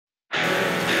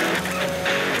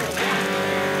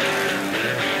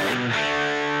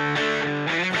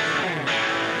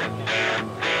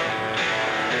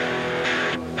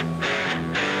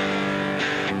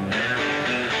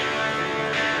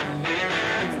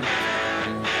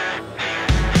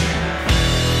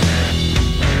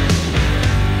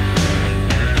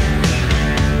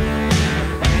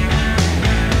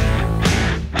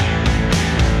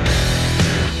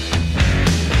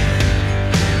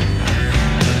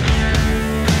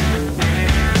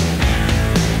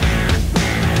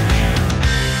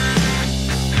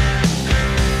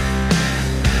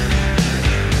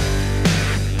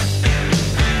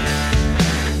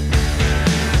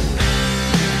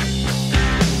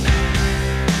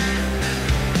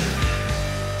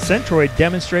Centroid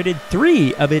demonstrated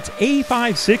 3 of its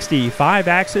A560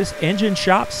 5-axis engine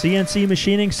shop CNC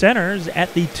machining centers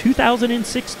at the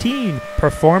 2016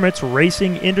 Performance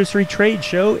Racing Industry Trade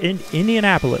Show in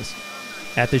Indianapolis.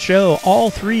 At the show, all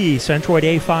 3 Centroid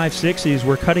A560s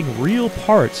were cutting real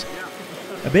parts.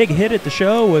 A big hit at the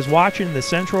show was watching the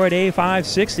Centroid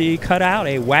A560 cut out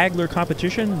a Wagler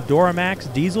competition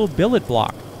Duramax diesel billet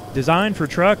block. Designed for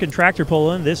truck and tractor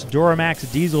pulling, this Duramax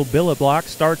diesel billet block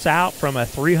starts out from a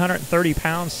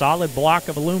 330-pound solid block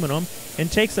of aluminum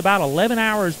and takes about 11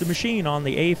 hours to machine on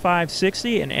the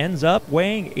A560 and ends up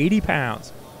weighing 80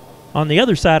 pounds. On the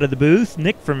other side of the booth,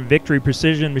 Nick from Victory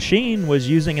Precision Machine was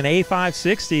using an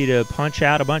A560 to punch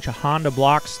out a bunch of Honda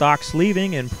block stock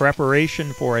sleeving in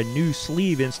preparation for a new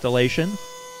sleeve installation.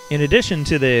 In addition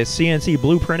to the CNC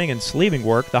blueprinting and sleeving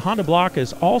work, the Honda block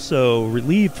is also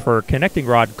relieved for connecting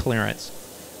rod clearance.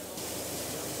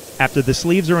 After the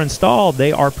sleeves are installed,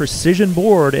 they are precision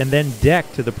bored and then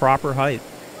decked to the proper height.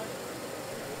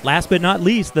 Last but not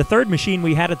least, the third machine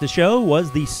we had at the show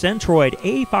was the Centroid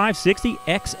A560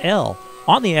 XL.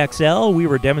 On the XL, we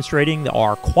were demonstrating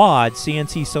our quad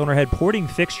CNC cylinder head porting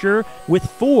fixture with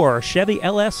 4 Chevy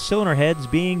LS cylinder heads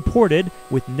being ported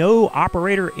with no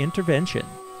operator intervention.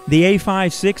 The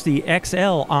A560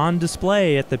 XL on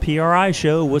display at the PRI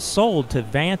show was sold to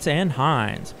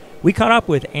Vance&Hines. We caught up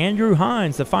with Andrew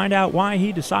Hines to find out why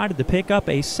he decided to pick up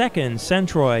a second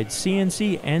Centroid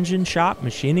CNC engine shop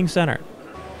machining center.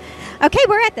 Okay,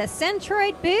 we're at the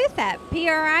Centroid booth at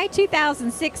PRI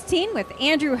 2016 with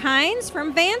Andrew Hines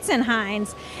from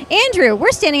Vance&Hines. Andrew,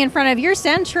 we're standing in front of your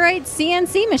Centroid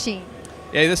CNC machine.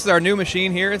 Yeah, this is our new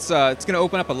machine here. It's going to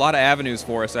open up a lot of avenues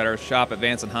for us at our shop at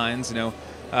Vance&Hines. You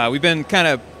know, we've been kind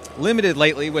of limited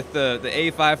lately with the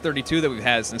A532 that we've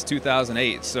had since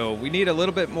 2008. So we need a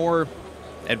little bit more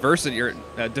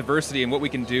diversity in what we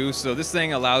can do. So this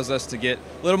thing allows us to get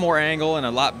a little more angle and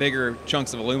a lot bigger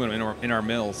chunks of aluminum in our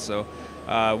mills. So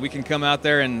we can come out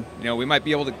there and, you know, we might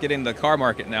be able to get into the car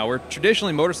market now. We're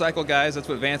traditionally motorcycle guys. That's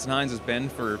what Vance&Hines has been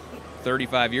for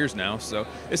 35 years now. So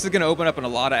this is going to open up in a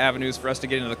lot of avenues for us to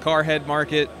get into the car head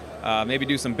market, maybe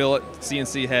do some billet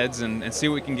CNC heads and see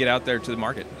what we can get out there to the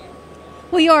market.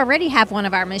 Well, you already have one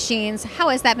of our machines. How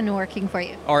has that been working for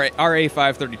you? Our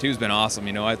A532 has been awesome.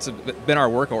 You know, it's been our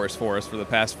workhorse for us for the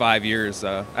past 5 years.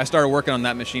 I started working on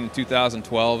that machine in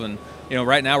 2012, and you know,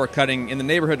 right now we're cutting in the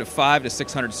neighborhood of 500 to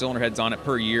 600 cylinder heads on it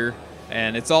per year,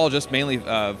 and it's all just mainly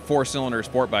 4-cylinder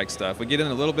sport bike stuff. We get in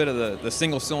a little bit of the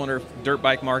single-cylinder dirt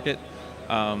bike market,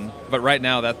 but right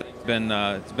now that's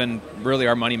it's been really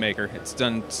our moneymaker. It's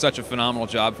done such a phenomenal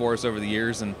job for us over the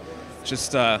years, and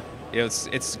just you know,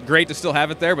 it's great to still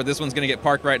have it there, but this one's going to get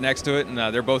parked right next to it, and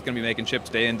they're both going to be making chips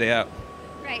day in, day out.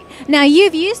 Right. Now,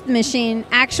 you've used the machine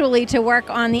actually to work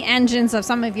on the engines of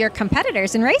some of your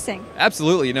competitors in racing.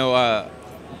 Absolutely. You know,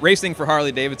 racing for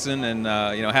Harley-Davidson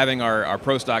and, you know, having our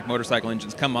pro stock motorcycle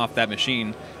engines come off that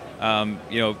machine,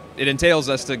 you know, it entails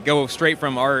us to go straight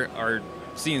from our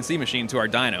CNC machine to our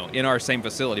dyno in our same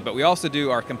facility, but we also do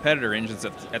our competitor engines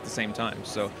at the same time.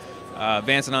 So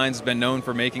Vance&Hines has been known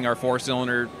for making our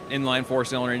inline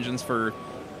 4-cylinder engines for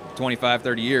 25,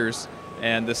 30 years,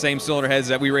 and the same cylinder heads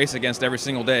that we race against every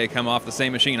single day come off the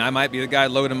same machine. I might be the guy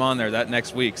loading them on there that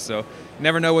next week, so you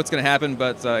never know what's going to happen,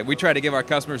 but we try to give our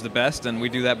customers the best, and we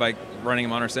do that by running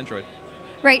them on our Centroid.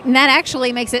 Right, and that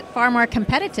actually makes it far more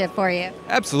competitive for you.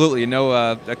 Absolutely. You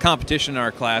know, the competition in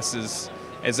our class is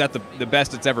at the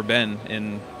best it's ever been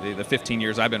in the 15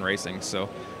 years I've been racing. So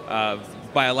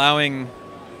by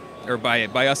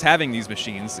us having these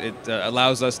machines, it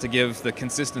allows us to give the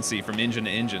consistency from engine to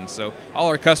engine. So all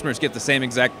our customers get the same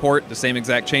exact port, the same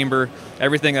exact chamber,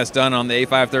 everything that's done on the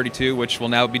A532, which will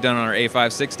now be done on our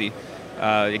A560.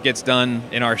 It gets done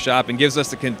in our shop and gives us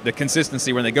the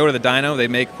consistency. When they go to the dyno, they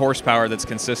make horsepower that's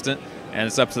consistent, and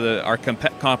it's up to our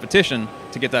competition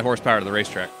to get that horsepower to the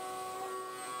racetrack.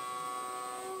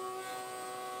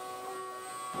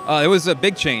 It was a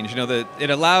big change. You know, it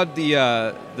allowed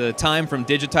the time from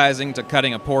digitizing to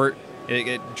cutting a port.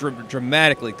 It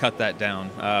dramatically cut that down.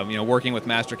 You know, working with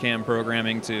Mastercam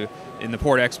programming in the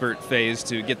port expert phase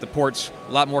to get the ports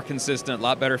a lot more consistent, a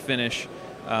lot better finish.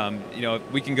 You know,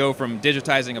 we can go from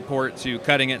digitizing a port to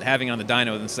cutting it and having it on the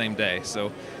dyno in the same day.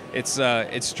 So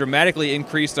it's dramatically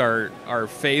increased our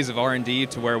phase of R&D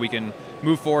to where we can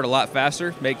move forward a lot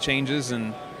faster, make changes,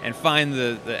 and find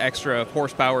the extra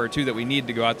horsepower or two that we need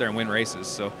to go out there and win races.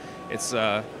 So it's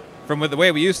from the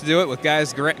way we used to do it with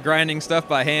guys grinding stuff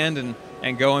by hand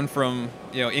and going from,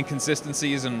 you know,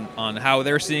 inconsistencies on how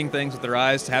they're seeing things with their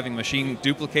eyes to having a machine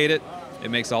duplicate it.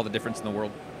 It makes all the difference in the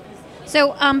world.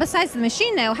 So besides the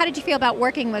machine, though, how did you feel about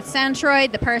working with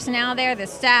Centroid, the personnel there, the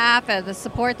staff, the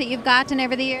support that you've gotten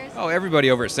over the years? Oh,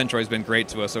 everybody over at Centroid has been great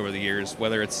to us over the years,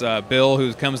 whether it's Bill,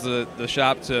 who comes to the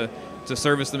shop to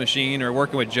service the machine, or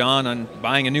working with John on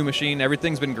buying a new machine.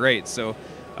 Everything's been great. So,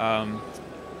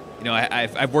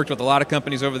 I've worked with a lot of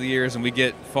companies over the years, and we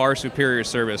get far superior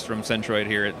service from Centroid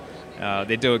here.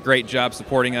 They do a great job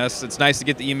supporting us. It's nice to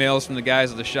get the emails from the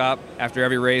guys at the shop after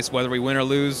every race, whether we win or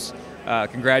lose,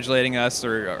 congratulating us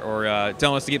or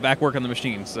telling us to get back work on the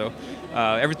machine. So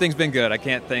everything's been good. I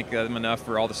can't thank them enough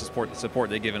for all the support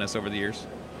they've given us over the years.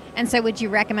 And so would you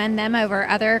recommend them over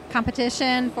other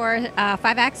competition for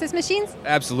 5-axis machines?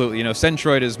 Absolutely.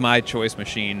 Centroid is my choice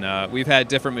machine. We've had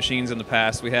different machines in the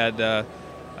past. We had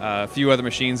a few other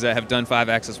machines that have done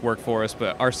 5-axis work for us,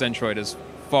 but our Centroid is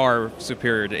far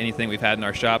superior to anything we've had in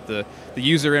our shop. The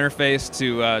user interface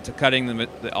to cutting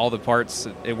all the parts,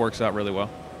 it works out really well.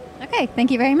 Okay, thank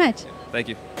you very much. Thank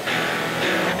you.